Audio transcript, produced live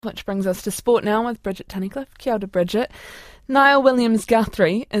Which brings us to sport now with Bridget Tunnicliffe. Kia ora, Bridget. Niall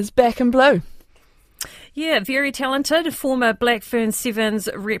Williams-Guthrie is back in blue. Yeah, very talented. Former Black Ferns Sevens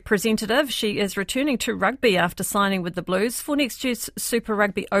representative. She is returning to rugby after signing with the Blues for next year's Super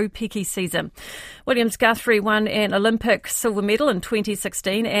Rugby Aupiki season. Williams-Guthrie won an Olympic silver medal in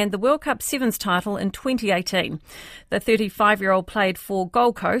 2016 and the World Cup Sevens title in 2018. The 35-year-old played for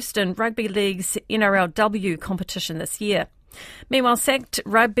Gold Coast in Rugby League's NRLW competition this year. Meanwhile, sacked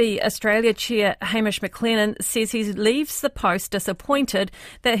Rugby Australia chair Hamish McLennan says he leaves the post disappointed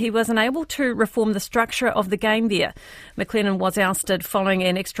that he was unable to reform the structure of the game there. McLennan was ousted following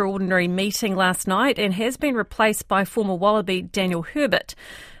an extraordinary meeting last night and has been replaced by former Wallaby Daniel Herbert.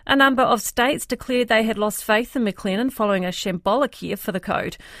 A number of states declared they had lost faith in McLennan following a shambolic year for the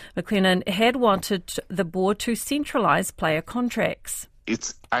code. McLennan had wanted the board to centralise player contracts.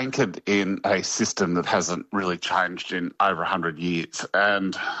 It's anchored in a system that hasn't really changed in over 100 years,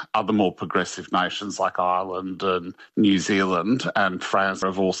 and other more progressive nations like Ireland and New Zealand and France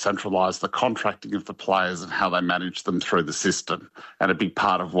have all centralised the contracting of the players and how they manage them through the system. And a big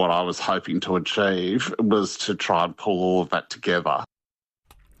part of what I was hoping to achieve was to try and pull all of that together.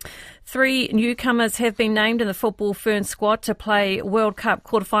 3 newcomers have been named in the Football Ferns squad to play World Cup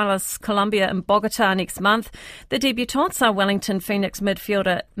quarterfinalists Colombia and Bogota next month. The debutantes are Wellington Phoenix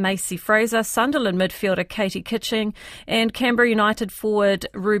midfielder Macy Fraser, Sunderland midfielder Katie Kitching and Canberra United forward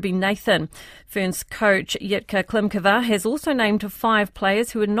Ruby Nathan. Ferns coach Jitka Klimkova has also named 5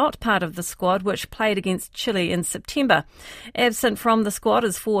 players who are not part of the squad which played against Chile in September. Absent from the squad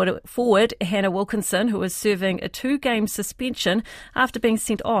is forward Hannah Wilkinson, who is serving a 2-game suspension after being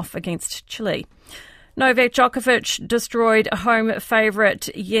sent off against Chile. Novak Djokovic destroyed home favourite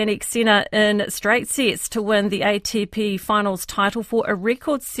Jannik Sinner in straight sets to win the ATP Finals title for a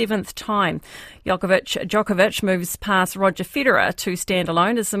record 7th time. Djokovic moves past Roger Federer to stand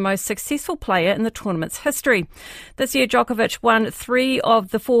alone as the most successful player in the tournament's history. This year, Djokovic won 3 of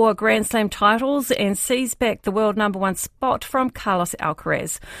the 4 Grand Slam titles and seized back the world #1 spot from Carlos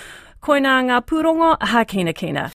Alcaraz. Koina ngā pūrongo, ha kina kina.